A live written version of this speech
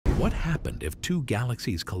What happened if two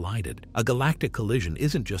galaxies collided? A galactic collision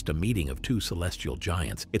isn't just a meeting of two celestial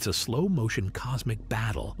giants. It's a slow-motion cosmic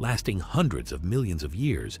battle lasting hundreds of millions of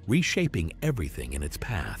years, reshaping everything in its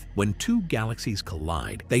path. When two galaxies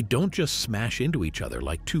collide, they don't just smash into each other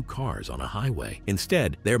like two cars on a highway.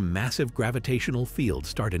 Instead, their massive gravitational fields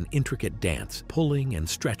start an intricate dance, pulling and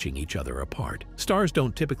stretching each other apart. Stars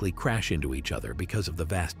don't typically crash into each other because of the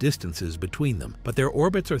vast distances between them, but their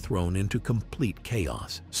orbits are thrown into complete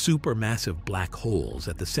chaos. Supermassive black holes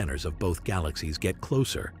at the centers of both galaxies get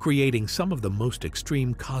closer, creating some of the most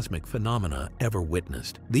extreme cosmic phenomena ever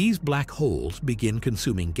witnessed. These black holes begin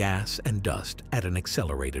consuming gas and dust at an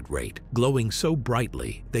accelerated rate. Glowing so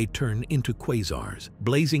brightly, they turn into quasars,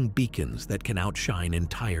 blazing beacons that can outshine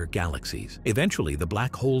entire galaxies. Eventually, the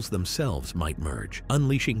black holes themselves might merge,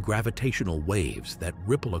 unleashing gravitational waves that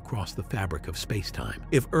ripple across the fabric of space-time.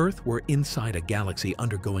 If Earth were inside a galaxy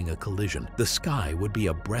undergoing a collision, the sky would be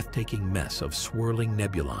a breathtaking mess of swirling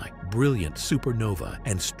nebulae, brilliant supernova,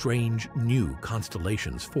 and strange new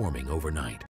constellations forming overnight.